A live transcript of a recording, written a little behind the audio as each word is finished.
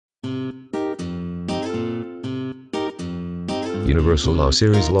Universal Law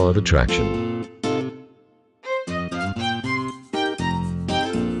Series Law of Attraction.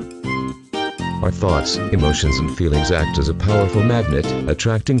 Our thoughts, emotions and feelings act as a powerful magnet,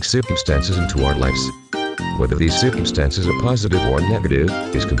 attracting circumstances into our lives. Whether these circumstances are positive or negative,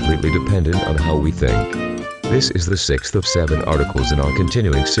 is completely dependent on how we think. This is the 6th of 7 articles in our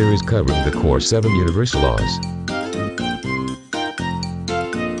continuing series covering the core 7 universal laws.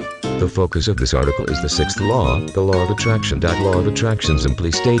 The focus of this article is the 6th law, the law of attraction. Law of attraction,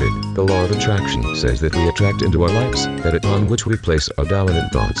 simply stated, the law of attraction says that we attract into our lives that upon which we place our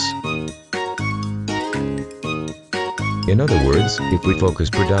dominant thoughts. In other words, if we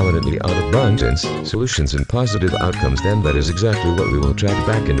focus predominantly on abundance, solutions and positive outcomes, then that is exactly what we will attract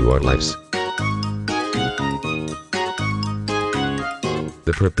back into our lives.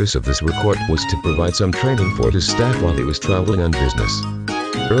 The purpose of this report was to provide some training for his staff while he was traveling on business.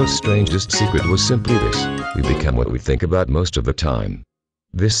 Earl's strangest secret was simply this: we become what we think about most of the time.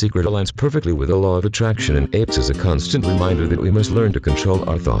 This secret aligns perfectly with the law of attraction and acts as a constant reminder that we must learn to control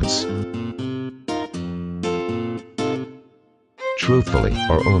our thoughts. Truthfully,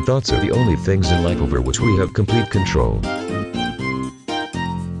 our own thoughts are the only things in life over which we have complete control.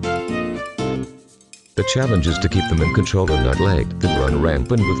 The challenge is to keep them in control and not let them run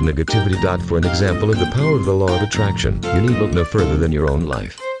rampant with negativity. For an example of the power of the law of attraction, you need look no further than your own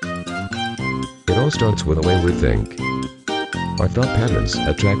life. It all starts with the way we think. Our thought patterns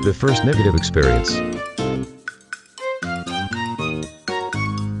attract the first negative experience.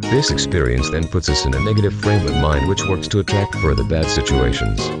 This experience then puts us in a negative frame of mind, which works to attract further bad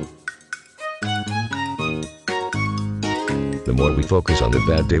situations. The more we focus on the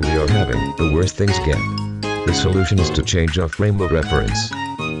bad day we are having, the worse things get. The solution is to change our frame of reference.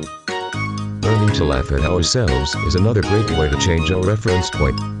 Learning to laugh at ourselves is another great way to change our reference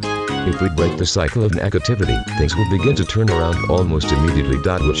point. If we break the cycle of negativity, things will begin to turn around almost immediately.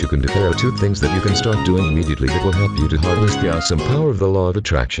 What you can do: there are 2 things that you can start doing immediately that will help you to harness the awesome power of the law of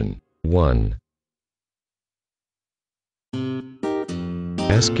attraction. 1.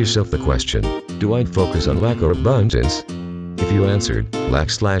 Ask yourself the question: do I focus on lack or abundance? If you answered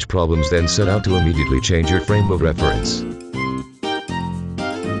lack/problems, then set out to immediately change your frame of reference.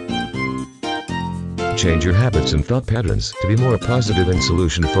 Change your habits and thought patterns to be more positive and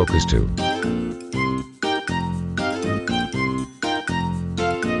solution-focused too.